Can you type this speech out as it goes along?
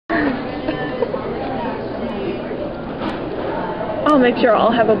I'll make sure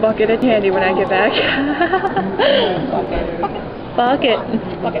I'll have a bucket at handy when I get back. Bucket.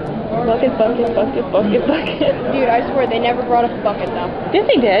 Dude, I swear they never brought up a bucket though. Yes,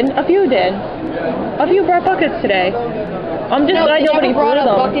 they did. A few did. A few brought buckets today. I'm just glad nobody threw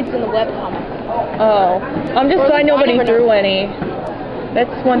them. Buckets in the webcomic. Oh. I'm just glad nobody threw any.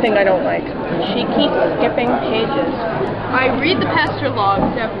 That's one thing I don't like. She keeps skipping pages. I read the pastor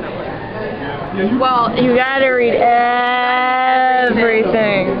logs, definitely. Well, You gotta read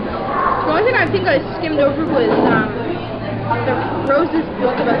everything. the only thing I think I skimmed over was the Rose's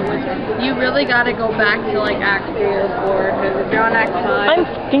book about the wizard. You really gotta go back to like Act 3 or 4, because if you're on Act 5... I'm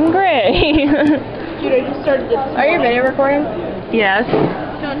fucking great. Dude, I just started this. Are you video recording? Yes.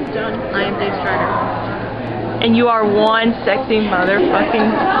 Done. I am Dave Strider. And you are one sexy motherfucking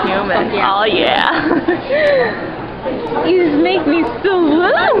human. Yeah. Oh yeah. You just make me so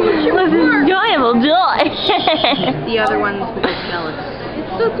enjoyable joy. The other one's jealous. It's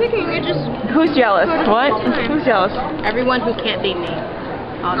still ticking. It just... Who's jealous? What? Who's jealous? Everyone who can't beat me.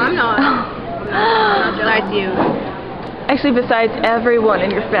 I'm not. Besides you. Actually, besides everyone in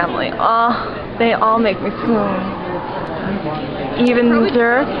your family. They all make me swoon. Even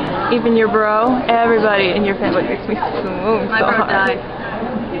Dirk, even your bro, everybody in your family makes me swoon My so bro hard. died.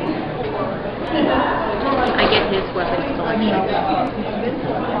 I get his weapons collection.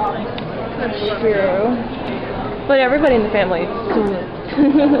 That's true. But everybody in the family is swoon.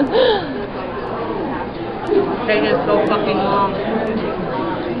 They just so fucking long.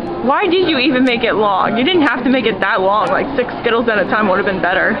 Why did you even make it long? You didn't have to make it that long. Like 6 Skittles at a time would have been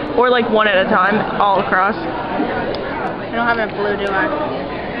better. Or like 1 at a time, all across. I don't have enough blue, do I?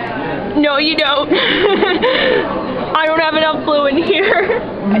 No, you don't. I don't have enough blue in here.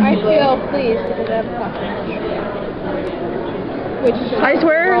 I feel pleased because I have a bucket. Which is I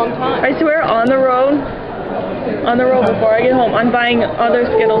swear on the road before I get home, I'm buying other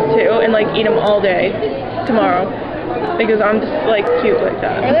Skittles too and like eat them all day tomorrow. Because I'm just like cute like I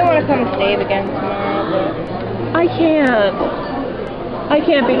that. really want to come and save again tomorrow, but... I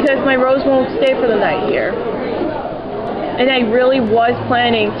can't because my Rose won't stay for the night here. And I really was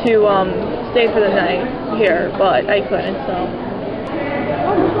planning to stay for the night here, but I couldn't, so.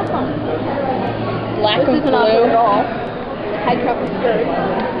 Black and blue. High cup skirt.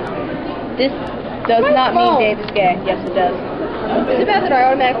 This does not mean Dave is gay. Yes, it does. Is it bad that I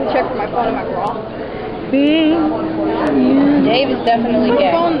automatically check for my phone in my bra? Dave is definitely gay. Where's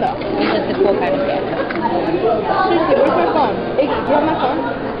my phone, though? He's just the cool kind of gay. Seriously, where's my phone? Iggy, do you have my phone?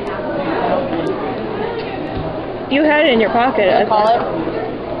 You had it in your pocket. Can I call it?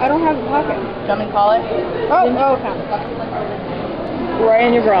 I don't have a pocket. Do you want me to call it? Oh, okay. Right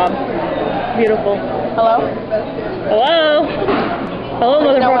in your bra. Beautiful. Hello? Hello? Hello,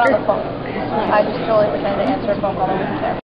 No one on motherfucker. the phone. I just totally pretended to answer a phone call over there.